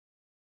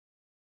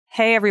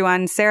Hey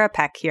everyone, Sarah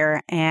Peck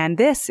here, and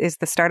this is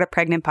the Startup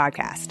Pregnant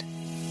Podcast.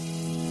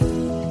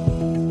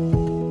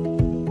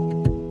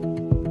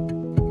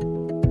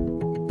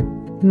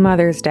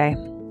 Mother's Day.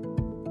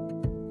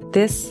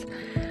 This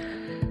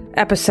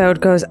episode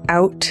goes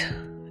out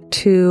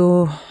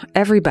to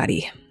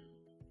everybody,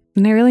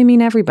 and I really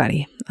mean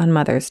everybody, on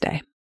Mother's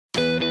Day.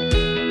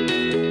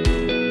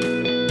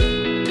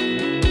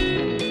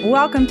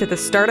 Welcome to the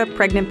Startup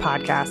Pregnant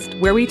Podcast,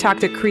 where we talk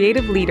to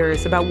creative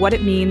leaders about what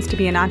it means to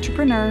be an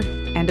entrepreneur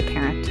and a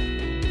parent.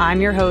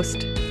 I'm your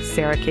host,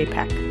 Sarah K.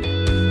 Peck.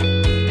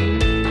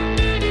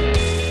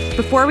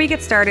 Before we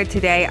get started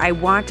today, I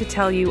want to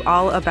tell you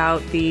all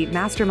about the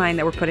mastermind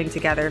that we're putting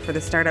together for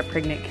the Startup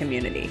Pregnant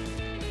community.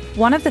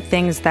 One of the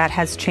things that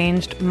has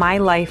changed my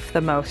life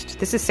the most,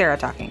 this is Sarah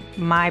talking,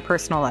 my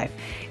personal life,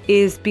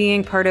 is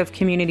being part of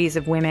communities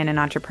of women and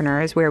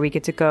entrepreneurs where we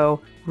get to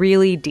go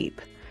really deep.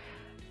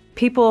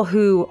 People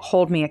who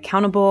hold me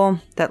accountable,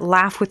 that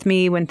laugh with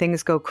me when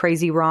things go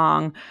crazy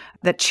wrong,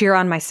 that cheer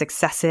on my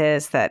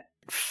successes, that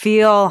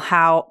feel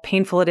how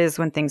painful it is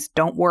when things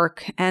don't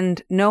work,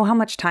 and know how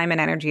much time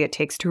and energy it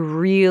takes to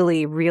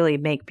really, really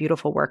make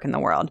beautiful work in the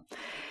world.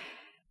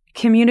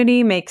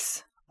 Community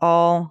makes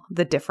all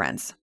the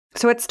difference.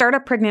 So at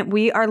Startup Pregnant,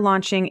 we are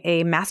launching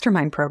a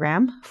mastermind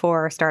program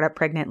for Startup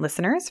Pregnant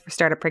listeners, for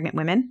Startup Pregnant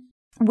women.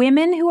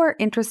 Women who are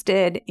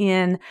interested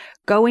in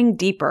going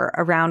deeper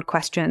around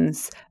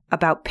questions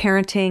about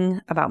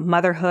parenting, about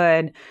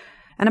motherhood,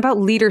 and about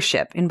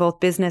leadership in both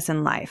business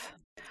and life.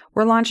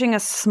 We're launching a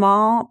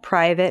small,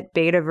 private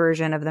beta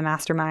version of the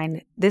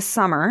mastermind this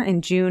summer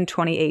in June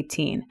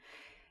 2018.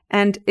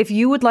 And if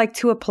you would like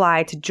to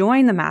apply to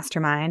join the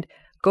mastermind,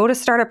 go to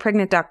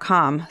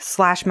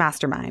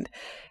startuppregnant.com/mastermind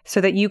so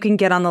that you can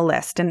get on the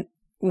list. And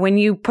when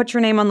you put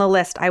your name on the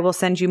list, I will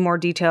send you more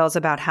details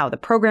about how the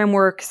program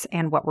works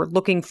and what we're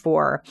looking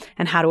for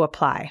and how to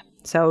apply.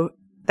 So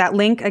that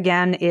link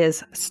again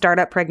is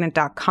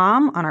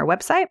startuppregnant.com on our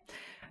website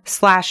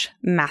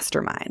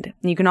 /mastermind.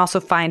 You can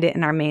also find it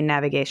in our main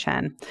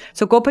navigation.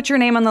 So go put your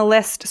name on the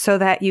list so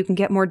that you can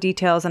get more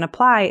details and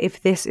apply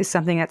if this is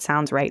something that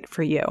sounds right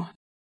for you.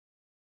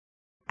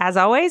 As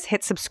always,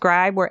 hit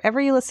subscribe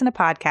wherever you listen to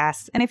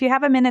podcasts. And if you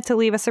have a minute to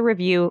leave us a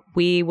review,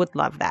 we would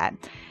love that.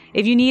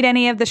 If you need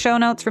any of the show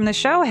notes from the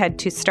show, head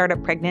to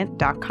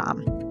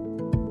startuppregnant.com.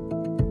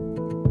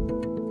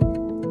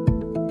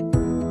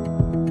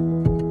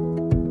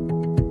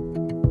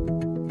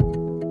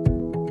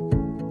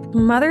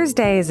 Mother's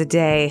Day is a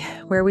day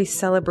where we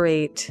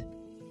celebrate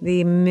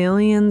the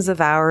millions of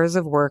hours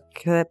of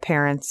work that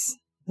parents,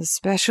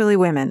 especially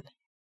women,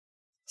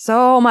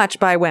 so much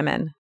by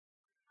women,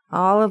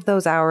 all of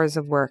those hours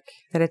of work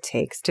that it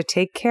takes to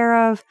take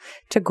care of,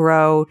 to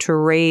grow, to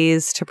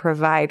raise, to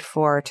provide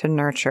for, to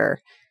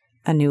nurture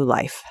a new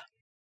life.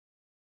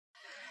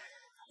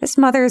 This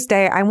Mother's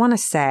Day, I want to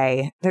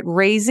say that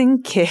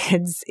raising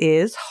kids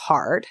is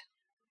hard.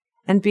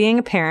 And being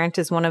a parent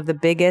is one of the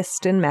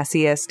biggest and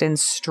messiest and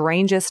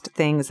strangest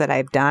things that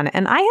I've done.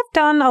 And I have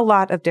done a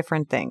lot of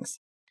different things.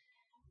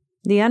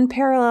 The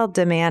unparalleled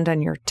demand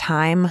on your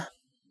time,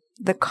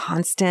 the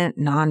constant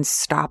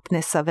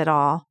non-stopness of it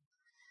all.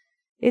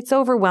 It's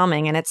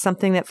overwhelming, and it's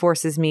something that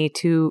forces me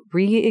to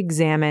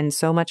re-examine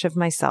so much of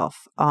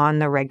myself on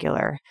the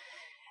regular.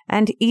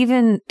 And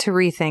even to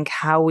rethink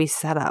how we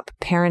set up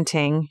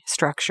parenting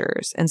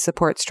structures and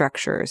support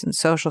structures and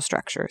social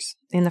structures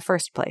in the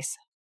first place.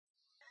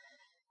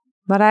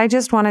 But I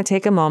just want to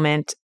take a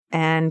moment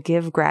and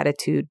give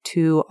gratitude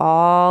to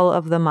all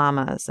of the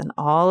mamas and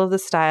all of the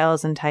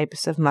styles and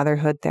types of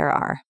motherhood there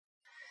are.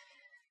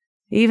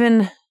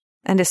 Even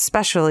and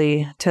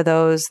especially to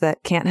those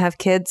that can't have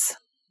kids,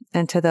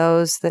 and to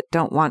those that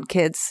don't want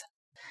kids,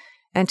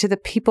 and to the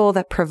people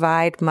that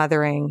provide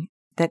mothering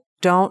that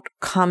don't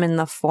come in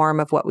the form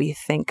of what we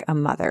think a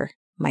mother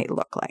might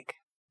look like.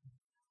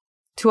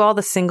 To all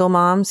the single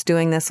moms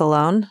doing this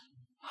alone,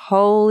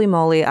 holy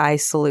moly, I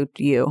salute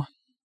you.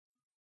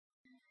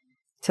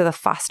 To the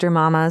foster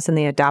mamas and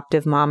the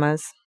adoptive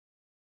mamas,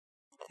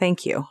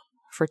 thank you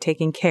for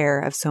taking care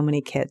of so many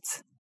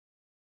kids.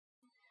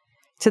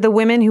 To the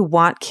women who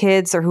want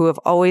kids or who have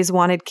always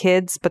wanted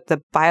kids, but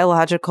the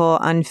biological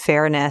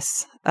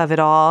unfairness of it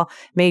all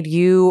made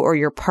you or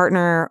your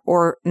partner,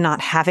 or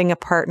not having a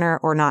partner,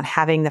 or not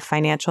having the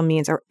financial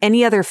means, or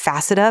any other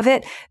facet of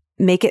it,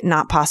 make it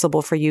not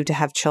possible for you to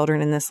have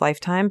children in this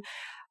lifetime.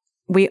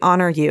 We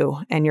honor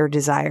you and your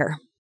desire.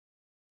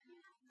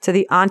 To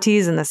the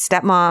aunties and the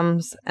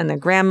stepmoms and the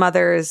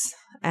grandmothers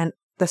and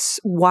the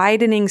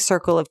widening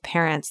circle of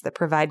parents that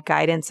provide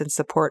guidance and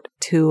support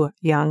to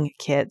young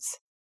kids.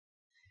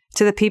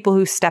 To the people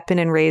who step in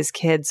and raise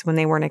kids when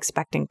they weren't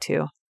expecting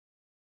to.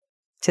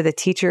 To the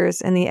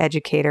teachers and the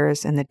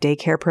educators and the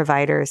daycare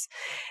providers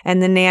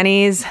and the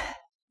nannies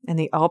and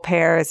the au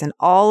pairs and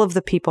all of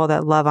the people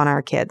that love on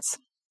our kids.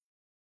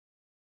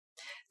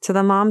 To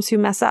the moms who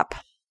mess up,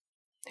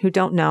 who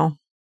don't know,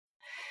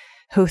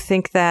 who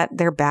think that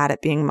they're bad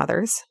at being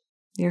mothers.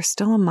 You're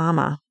still a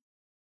mama,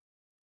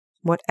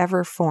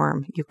 whatever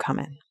form you come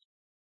in.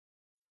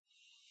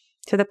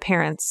 to the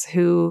parents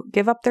who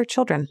give up their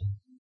children,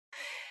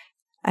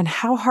 and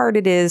how hard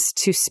it is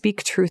to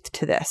speak truth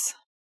to this,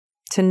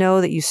 to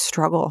know that you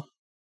struggle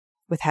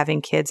with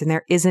having kids and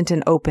there isn't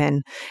an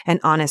open and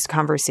honest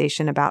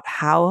conversation about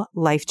how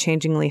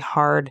life-changingly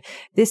hard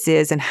this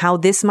is and how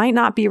this might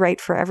not be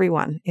right for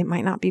everyone. It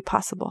might not be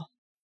possible.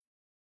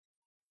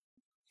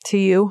 To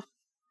you,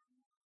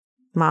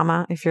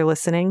 Mama, if you're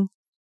listening,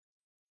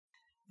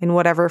 in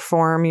whatever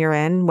form you're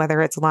in,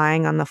 whether it's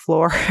lying on the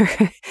floor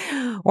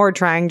or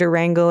trying to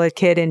wrangle a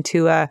kid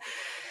into a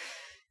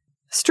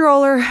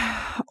stroller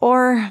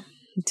or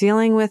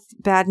dealing with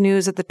bad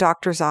news at the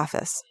doctor's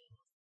office.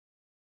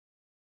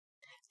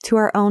 To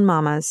our own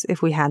mamas,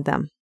 if we had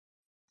them,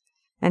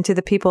 and to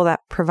the people that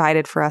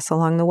provided for us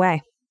along the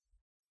way.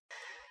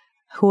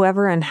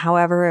 Whoever and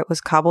however it was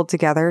cobbled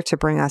together to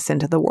bring us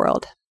into the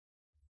world.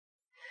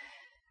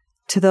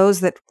 To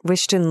those that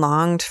wished and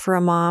longed for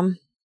a mom,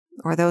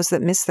 or those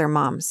that miss their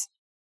moms,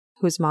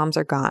 whose moms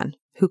are gone,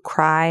 who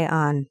cry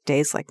on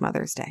days like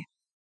Mother's Day.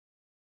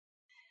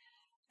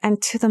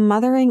 And to the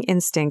mothering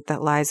instinct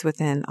that lies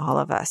within all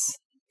of us,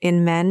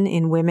 in men,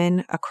 in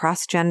women,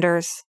 across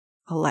genders,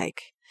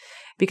 alike.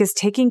 Because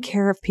taking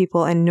care of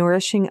people and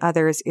nourishing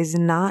others is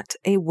not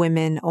a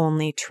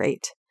women-only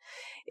trait.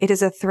 It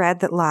is a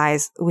thread that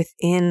lies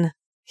within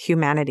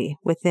humanity,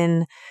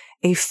 within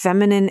a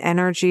feminine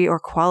energy or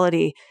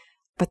quality,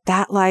 but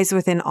that lies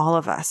within all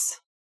of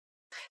us.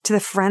 To the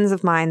friends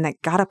of mine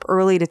that got up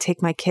early to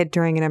take my kid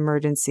during an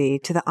emergency,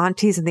 to the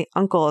aunties and the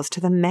uncles,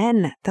 to the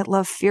men that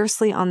love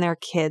fiercely on their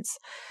kids,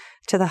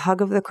 to the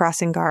hug of the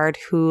crossing guard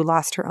who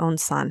lost her own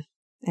son,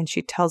 and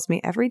she tells me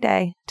every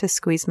day to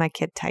squeeze my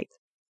kid tight.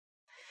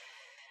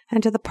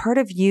 And to the part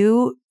of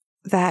you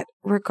that,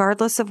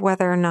 regardless of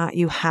whether or not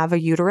you have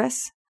a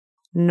uterus,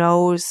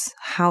 knows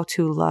how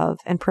to love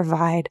and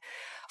provide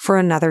for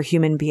another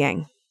human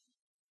being.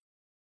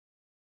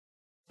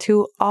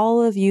 To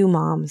all of you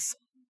moms,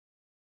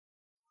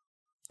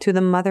 to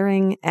the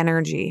mothering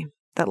energy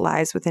that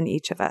lies within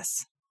each of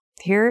us,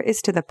 here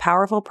is to the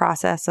powerful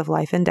process of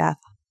life and death,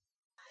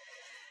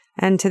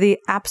 and to the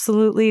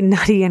absolutely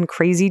nutty and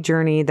crazy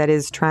journey that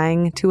is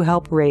trying to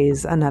help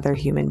raise another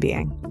human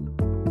being.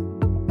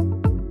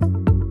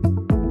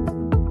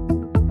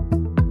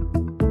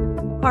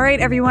 All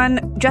right,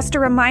 everyone, just a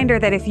reminder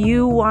that if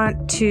you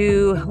want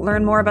to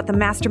learn more about the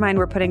mastermind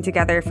we're putting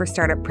together for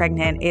Startup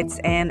Pregnant, it's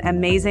an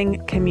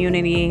amazing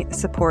community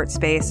support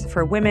space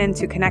for women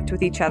to connect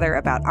with each other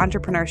about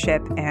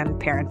entrepreneurship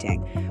and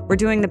parenting. We're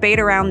doing the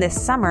beta round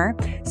this summer,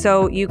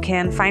 so you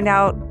can find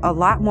out a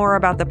lot more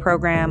about the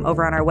program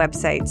over on our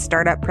website,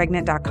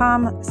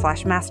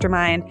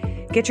 startuppregnant.com/mastermind.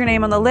 Get your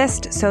name on the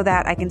list so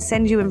that I can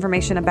send you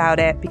information about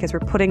it, because we're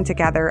putting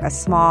together a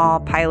small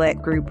pilot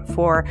group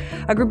for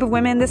a group of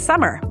women this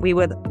summer. We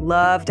would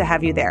love to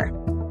have you there.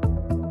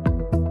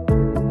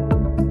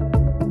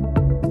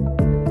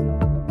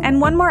 And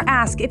one more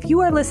ask, if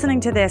you are listening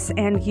to this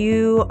and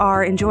you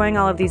are enjoying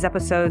all of these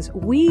episodes,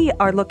 we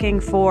are looking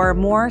for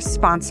more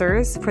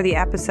sponsors for the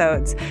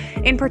episodes.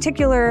 In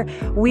particular,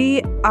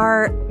 we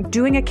are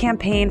doing a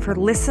campaign for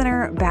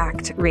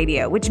listener-backed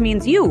radio, which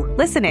means you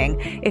listening.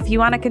 If you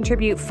want to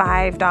contribute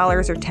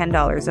 $5 or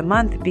 $10 a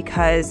month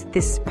because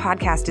this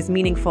podcast is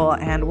meaningful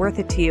and worth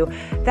it to you,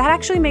 that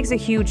actually makes a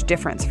huge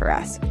difference for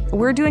us.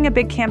 We're doing a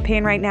big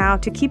campaign right now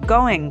to keep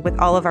going with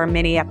all of our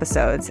mini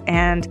episodes,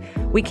 and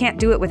we can't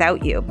do it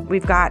without you.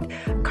 We've got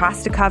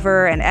costs to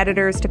cover and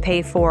editors to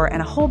pay for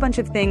and a whole bunch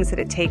of things that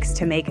it takes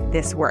to make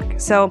this work.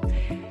 So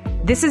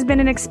this has been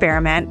an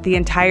experiment, the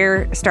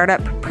entire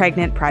Startup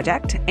Pregnant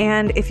project.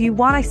 And if you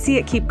want to see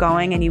it keep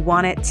going and you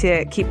want it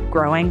to keep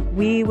growing,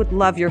 we would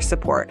love your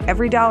support.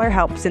 Every dollar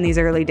helps in these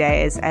early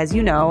days, as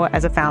you know,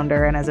 as a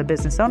founder and as a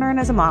business owner and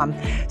as a mom.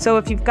 So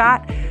if you've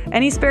got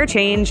any spare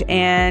change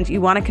and you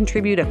want to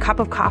contribute a cup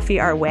of coffee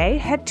our way,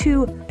 head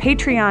to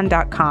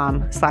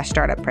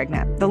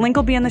patreon.com/startuppregnant. The link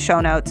will be in the show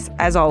notes,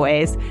 as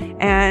always.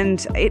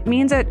 And it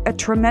means a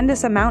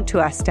tremendous amount to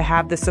us to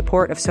have the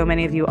support of so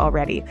many of you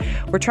already.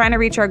 We're trying to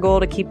reach our goal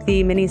to keep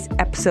the mini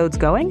episodes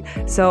going.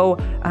 So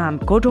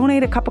go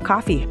donate a cup of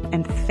coffee,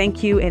 and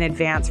thank you in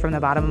advance from the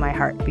bottom of my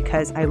heart,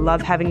 because I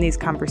love having these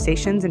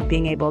conversations and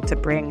being able to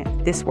bring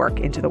this work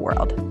into the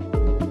world.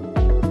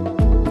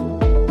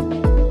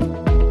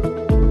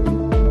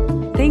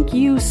 Thank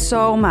you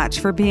so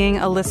much for being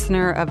a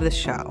listener of the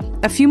show.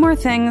 A few more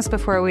things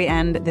before we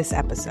end this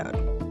episode.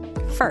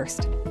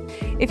 First,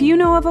 if you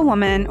know of a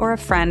woman or a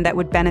friend that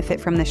would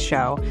benefit from this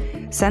show,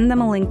 send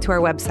them a link to our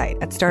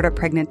website at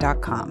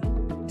startuppregnant.com.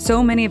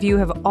 So many of you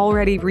have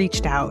already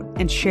reached out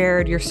and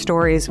shared your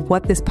stories,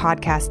 what this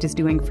podcast is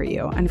doing for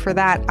you. And for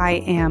that,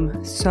 I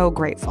am so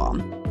grateful.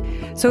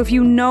 So if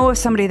you know of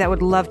somebody that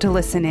would love to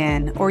listen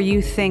in, or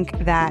you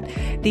think that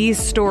these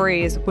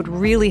stories would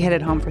really hit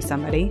it home for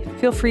somebody,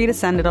 feel free to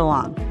send it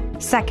along.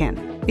 Second,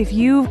 if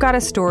you've got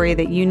a story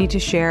that you need to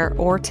share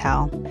or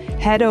tell,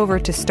 head over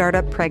to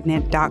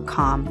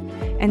startuppregnant.com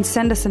and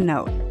send us a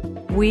note.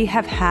 We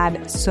have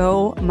had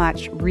so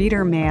much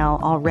reader mail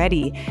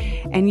already,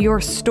 and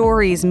your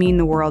stories mean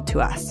the world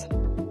to us.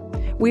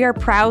 We are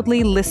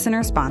proudly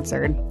listener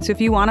sponsored, so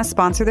if you want to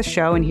sponsor the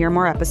show and hear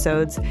more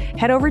episodes,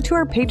 head over to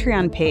our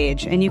Patreon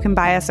page and you can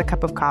buy us a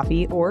cup of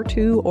coffee, or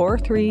 2 or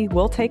 3.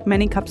 We'll take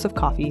many cups of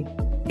coffee.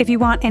 If you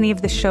want any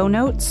of the show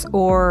notes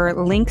or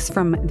links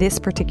from this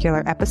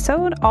particular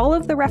episode, all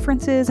of the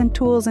references and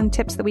tools and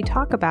tips that we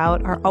talk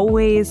about are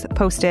always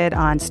posted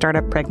on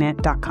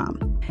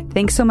startuppregnant.com.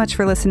 Thanks so much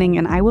for listening,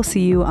 and I will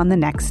see you on the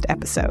next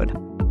episode.